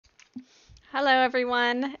Hello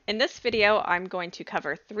everyone. In this video, I'm going to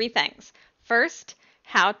cover three things. First,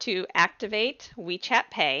 how to activate WeChat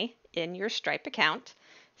Pay in your Stripe account.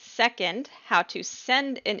 Second, how to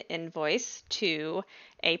send an invoice to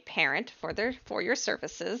a parent for your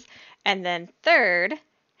services. And then third,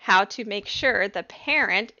 how to make sure the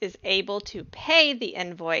parent is able to pay the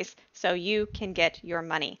invoice so you can get your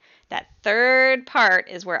money. That third part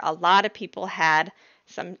is where a lot of people had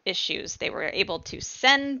some issues. They were able to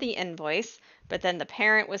send the invoice, but then the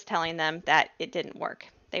parent was telling them that it didn't work.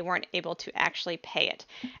 They weren't able to actually pay it.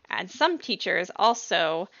 And some teachers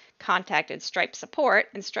also contacted Stripe support,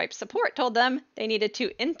 and Stripe support told them they needed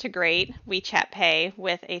to integrate WeChat Pay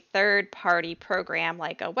with a third-party program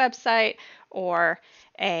like a website or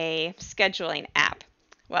a scheduling app.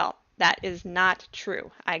 Well, that is not true.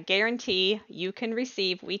 I guarantee you can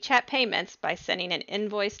receive WeChat payments by sending an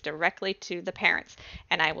invoice directly to the parents,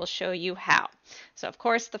 and I will show you how. So of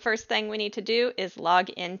course, the first thing we need to do is log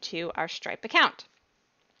into our Stripe account.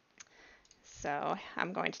 So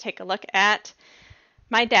I'm going to take a look at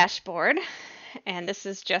my dashboard, and this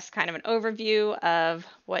is just kind of an overview of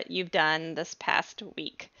what you've done this past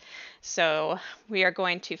week. So we are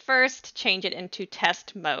going to first change it into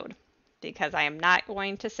test mode, because I am not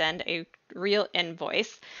going to send a real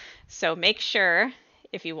invoice. So make sure,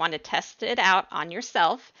 if you want to test it out on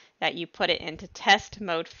yourself, that you put it into test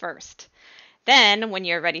mode first. Then, when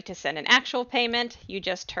you're ready to send an actual payment, you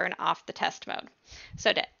just turn off the test mode.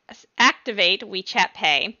 So to activate WeChat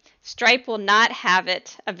Pay, Stripe will not have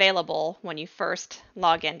it available when you first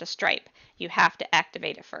log into Stripe. You have to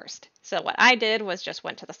activate it first. So what I did was just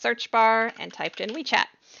went to the search bar and typed in WeChat.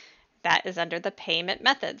 That is under the payment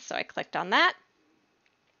methods. So I clicked on that.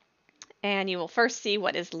 And you will first see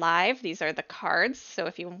what is live. These are the cards. So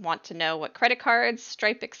if you want to know what credit cards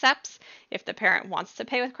Stripe accepts, if the parent wants to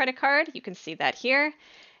pay with credit card, you can see that here.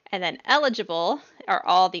 And then eligible are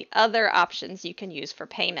all the other options you can use for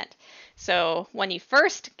payment. So when you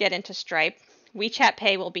first get into Stripe, WeChat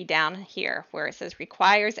Pay will be down here where it says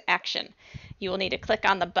requires action. You will need to click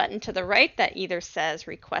on the button to the right that either says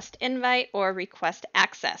request invite or request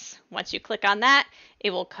access. Once you click on that,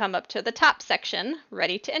 it will come up to the top section,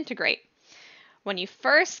 ready to integrate. When you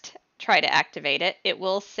first try to activate it, it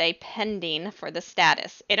will say pending for the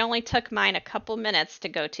status. It only took mine a couple minutes to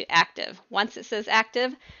go to active. Once it says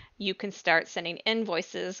active, you can start sending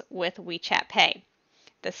invoices with WeChat Pay.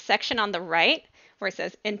 The section on the right where it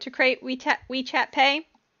says integrate WeChat Pay,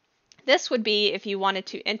 this would be if you wanted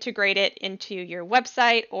to integrate it into your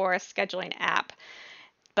website or a scheduling app.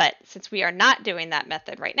 But since we are not doing that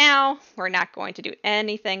method right now, we're not going to do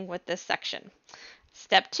anything with this section.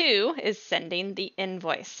 Step 2 is sending the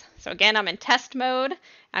invoice. So again, I'm in test mode.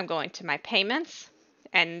 I'm going to my payments.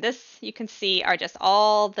 And this, you can see, are just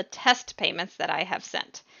all the test payments that I have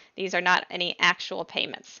sent. These are not any actual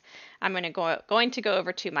payments. I'm going to go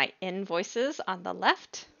over to my invoices on the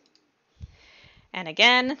left. And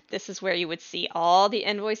again, this is where you would see all the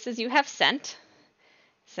invoices you have sent.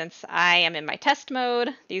 Since I am in my test mode,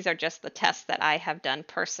 these are just the tests that I have done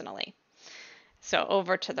personally. So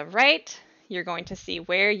over to the right, you're going to see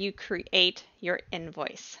where you create your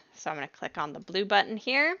invoice. So I'm going to click on the blue button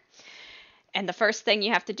here. And the first thing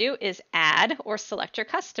you have to do is add or select your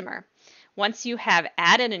customer. Once you have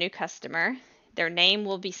added a new customer, their name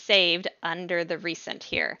will be saved under the recent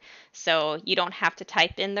here. So you don't have to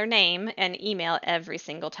type in their name and email every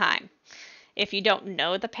single time. If you don't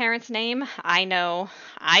know the parent's name, I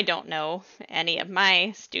don't know any of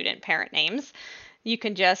my student parent names. You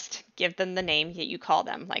can just give them the name that you call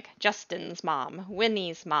them, like Justin's mom,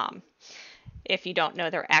 Winnie's mom, if you don't know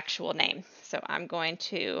their actual name. So I'm going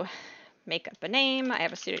to make up a name. I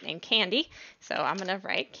have a student named Candy, so I'm going to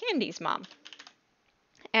write Candy's mom.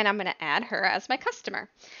 And I'm going to add her as my customer.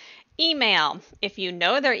 Email. If you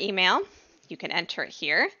know their email, you can enter it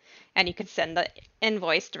here, and you can send the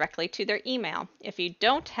invoice directly to their email. If you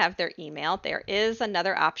don't have their email, there is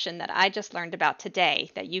another option that I just learned about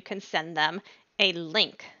today that you can send them a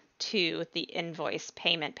link to the invoice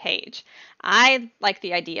payment page. I like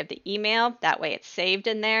the idea of the email. That way it's saved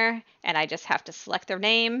in there, and I just have to select their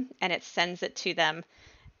name, and it sends it to them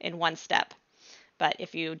in one step. But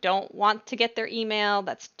if you don't want to get their email,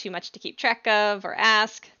 that's too much to keep track of or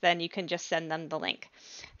ask, then you can just send them the link.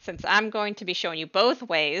 Since I'm going to be showing you both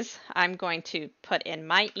ways, I'm going to put in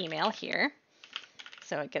my email here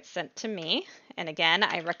so it gets sent to me. And again,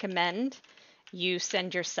 I recommend you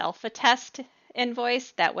send yourself a test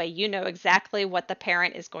invoice. That way you know exactly what the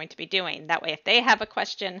parent is going to be doing. That way if they have a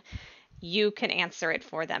question, you can answer it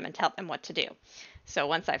for them and tell them what to do. So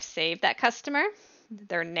once I've saved that customer,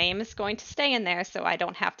 their name is going to stay in there so I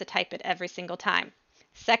don't have to type it every single time.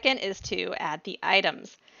 Second is to add the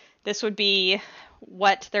items. This would be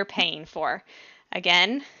what they're paying for.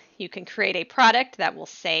 Again, you can create a product that will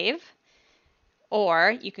save,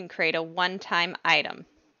 or you can create a one-time item.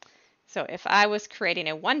 So if I was creating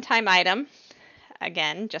a one-time item,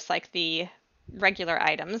 again, just like the regular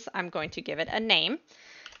items, I'm going to give it a name.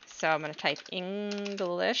 So I'm going to type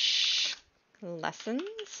English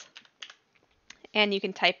lessons, and you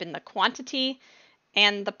can type in the quantity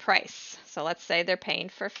and the price. So let's say they're paying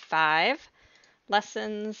for 5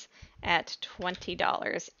 lessons at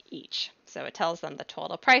 $20 each. So it tells them the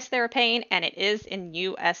total price they were paying, and it is in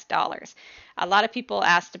US dollars. A lot of people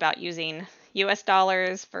asked about using US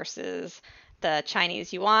dollars versus the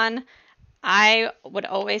Chinese yuan. I would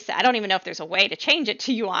always say, I don't even know if there's a way to change it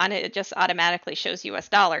to yuan. It just automatically shows US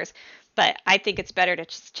dollars. But I think it's better to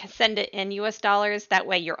send it in US dollars. That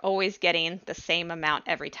way you're always getting the same amount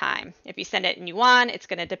every time. If you send it in yuan, it's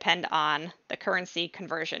going to depend on the currency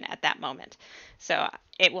conversion at that moment. So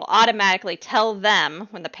it will automatically tell them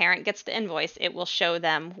when the parent gets the invoice, it will show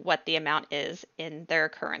them what the amount is in their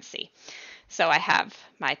currency. So I have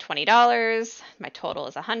my $20, my total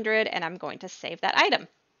is 100, and I'm going to save that item.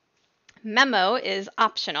 Memo is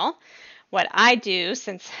optional. What I do,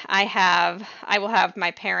 since I will have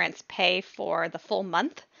my parents pay for the full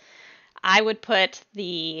month, I would put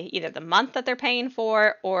either the month that they're paying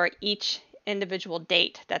for or each individual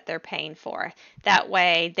date that they're paying for. That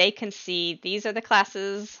way they can see these are the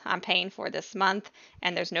classes I'm paying for this month,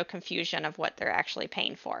 and there's no confusion of what they're actually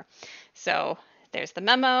paying for. So there's the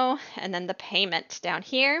memo, and then the payment down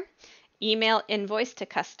here. Email invoice to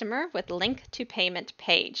customer with link to payment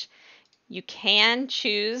page. You can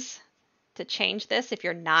choose to change this if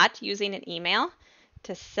you're not using an email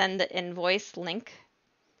to send the invoice link,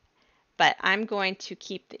 but I'm going to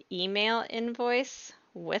keep the email invoice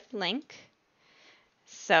with link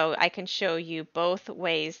so I can show you both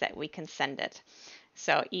ways that we can send it.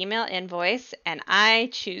 So email invoice, and I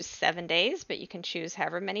choose 7 days, but you can choose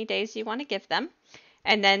however many days you want to give them.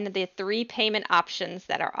 And then the 3 payment options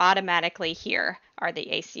that are automatically here are the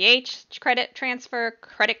ACH, credit transfer,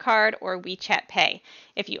 credit card, or WeChat Pay.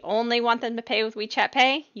 If you only want them to pay with WeChat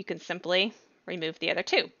Pay, you can simply remove the other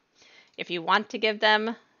 2. If you want to give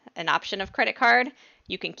them an option of credit card,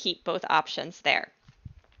 you can keep both options there.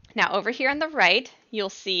 Now over here on the right, you'll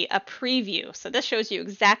see a preview. So this shows you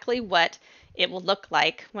exactly what it will look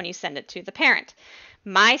like when you send it to the parent.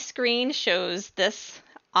 My screen shows this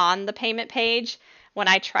on the payment page. When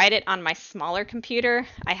I tried it on my smaller computer,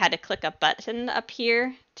 I had to click a button up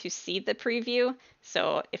here to see the preview.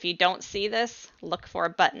 So if you don't see this, look for a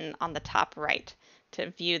button on the top right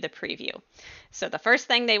to view the preview. So the first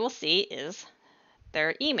thing they will see is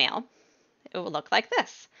their email. It will look like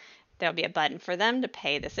this. There'll be a button for them to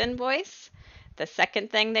pay this invoice. The second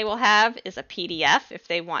thing they will have is a PDF if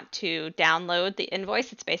they want to download the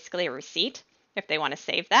invoice. It's basically a receipt if they want to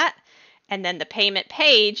save that. And then the payment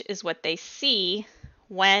page is what they see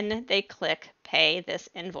when they click pay this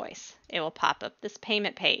invoice. It will pop up this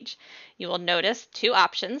payment page. You will notice 2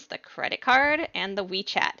 options, the credit card and the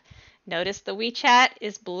WeChat. Notice the WeChat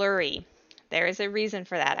is blurry. There is a reason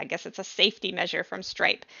for that. I guess it's a safety measure from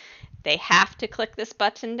Stripe. They have to click this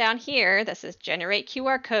button down here that says generate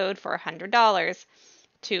QR code for $100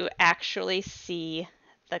 to actually see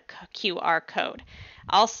the QR code.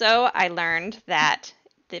 Also, I learned that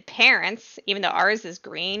the parents, even though ours is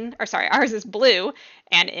ours is blue,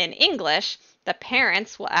 and in English, the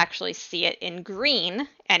parents will actually see it in green,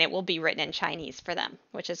 and it will be written in Chinese for them,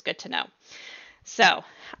 which is good to know. So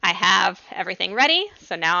I have everything ready.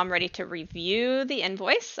 So now I'm ready to review the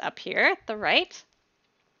invoice up here at the right,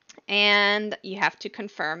 and you have to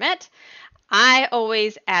confirm it. I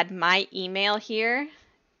always add my email here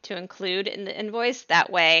to include in the invoice. That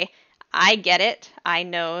way I get it. I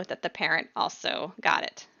know that the parent also got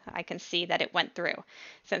it. I can see that it went through.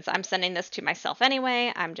 Since I'm sending this to myself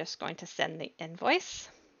anyway, I'm just going to send the invoice.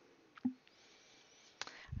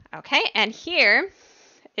 Okay, and here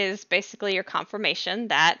is basically your confirmation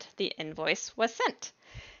that the invoice was sent.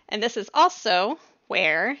 And this is also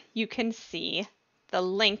where you can see the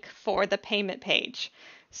link for the payment page.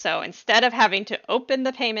 So instead of having to open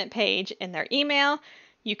the payment page in their email,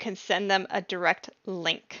 you can send them a direct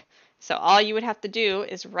link. So all you would have to do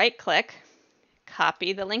is right-click,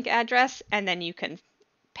 copy the link address, and then you can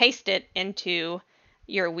paste it into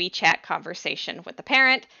your WeChat conversation with the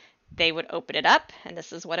parent. They would open it up, and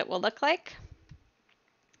this is what it will look like.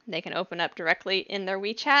 They can open up directly in their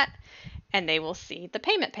WeChat, and they will see the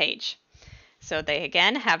payment page. So they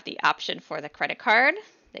again have the option for the credit card.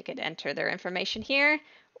 They could enter their information here,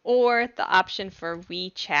 or the option for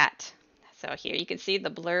WeChat. So here you can see the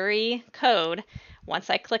blurry code. Once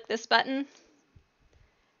I click this button,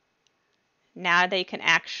 now they can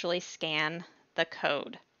actually scan the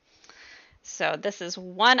code. So this is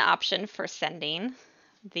one option for sending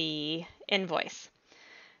the invoice.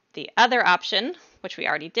 The other option, which we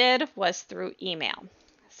already did, was through email.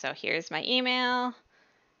 So here's my email.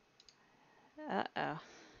 Uh-oh,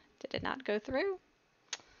 did it not go through?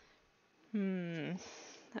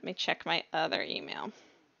 Let me check my other email.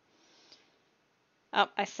 Oh,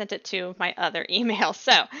 I sent it to my other email.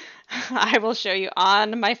 So I will show you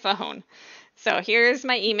on my phone. So here's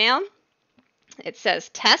my email. It says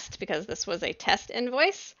test because this was a test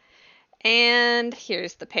invoice. And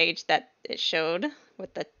here's the page that it showed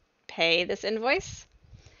with the pay this invoice.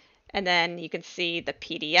 And then you can see the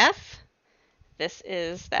PDF. This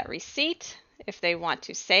is that receipt if they want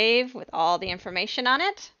to save with all the information on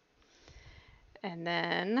it. And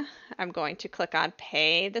then I'm going to click on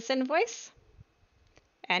pay this invoice.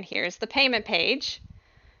 And here's the payment page,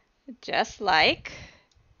 just like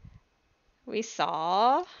we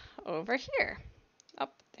saw over here. Oh,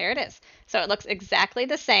 there it is. So it looks exactly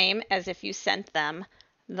the same as if you sent them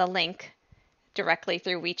the link directly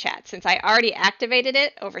through WeChat. Since I already activated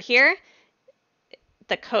it over here,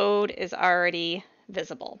 the code is already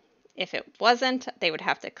visible. If it wasn't, they would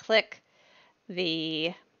have to click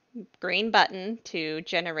the green button to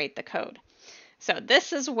generate the code. So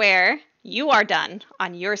this is where you are done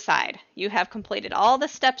on your side. You have completed all the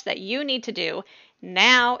steps that you need to do.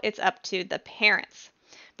 Now it's up to the parents.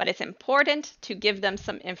 But it's important to give them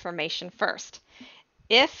some information first.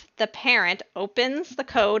 If the parent opens the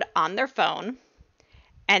code on their phone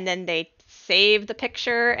and then they save the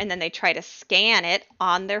picture and then they try to scan it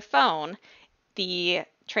on their phone, the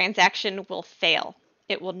transaction will fail.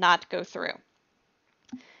 It will not go through.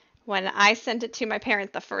 When I sent it to my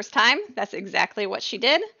parent the first time, that's exactly what she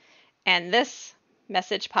did. And this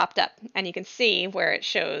message popped up. And you can see where it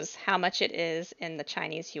shows how much it is in the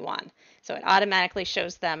Chinese yuan. So it automatically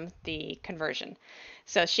shows them the conversion.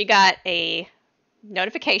 So she got a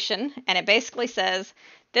notification, and it basically says,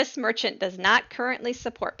 this merchant does not currently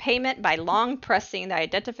support payment by long pressing the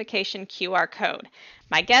identification QR code.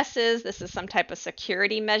 My guess is this is some type of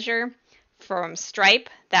security measure from Stripe.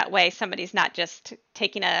 That way somebody's not just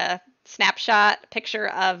taking a snapshot picture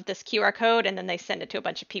of this QR code and then they send it to a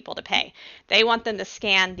bunch of people to pay. They want them to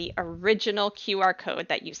scan the original QR code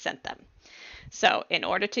that you sent them. So in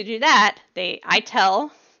order to do that, I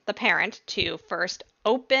tell the parent to first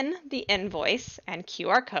open the invoice and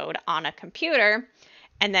QR code on a computer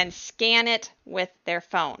and then scan it with their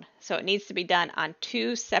phone. So it needs to be done on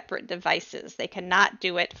 2 separate devices. They cannot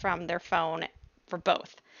do it from their phone for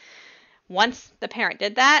both. Once the parent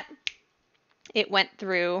did that, it went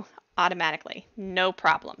through automatically, no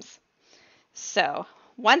problems. So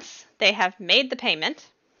once they have made the payment,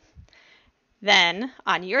 then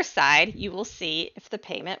on your side, you will see if the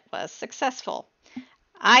payment was successful.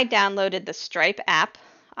 I downloaded the Stripe app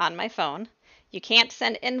on my phone. You can't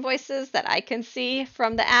send invoices that I can see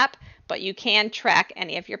from the app, but you can track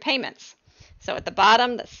any of your payments. So at the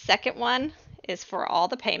bottom, the second one is for all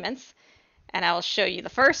the payments. And I will show you the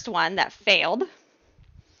first one that failed. I'll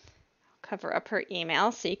cover up her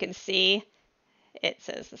email so you can see it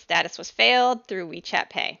says the status was failed through WeChat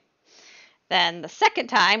Pay. Then the second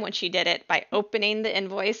time when she did it by opening the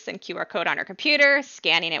invoice and QR code on her computer,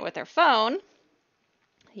 scanning it with her phone,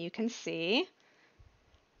 you can see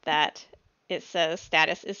that it says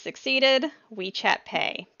status is succeeded, WeChat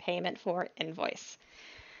Pay, payment for invoice.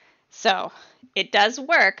 So it does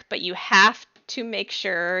work, but you have to make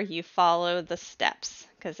sure you follow the steps,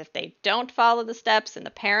 because if they don't follow the steps and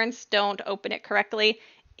the parents don't open it correctly,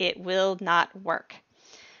 it will not work.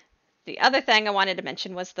 The other thing I wanted to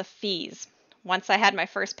mention was the fees. Once I had my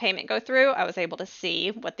first payment go through, I was able to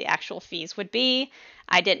see what the actual fees would be.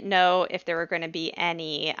 I didn't know if there were going to be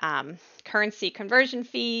any currency conversion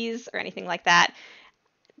fees or anything like that.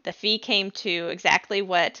 The fee came to exactly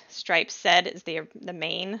what Stripe said is the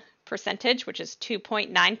main percentage, which is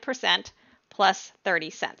 2.9% plus 30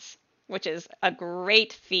 cents, which is a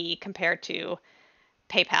great fee compared to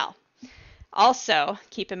PayPal. Also,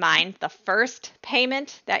 keep in mind the first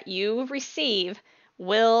payment that you receive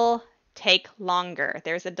will take longer.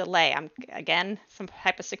 There's a delay. Again, some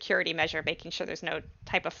type of security measure, making sure there's no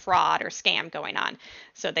type of fraud or scam going on.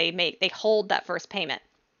 So they hold that first payment.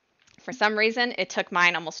 For some reason, it took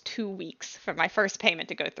mine almost 2 weeks for my first payment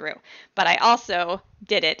to go through. But I also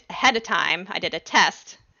did it ahead of time. I did a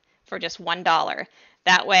test for just $1.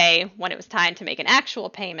 That way, when it was time to make an actual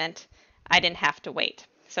payment, I didn't have to wait.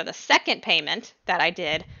 So the second payment that I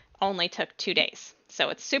did only took 2 days. So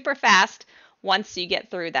it's super fast. once you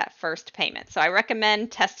get through that first payment. So I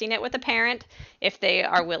recommend testing it with a parent if they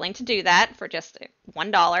are willing to do that for just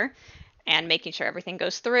 $1 and making sure everything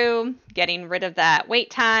goes through, getting rid of that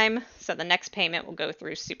wait time so the next payment will go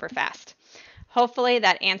through super fast. Hopefully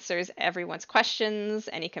that answers everyone's questions,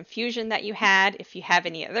 any confusion that you had. If you have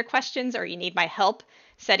any other questions or you need my help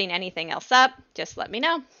setting anything else up, just let me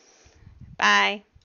know. Bye.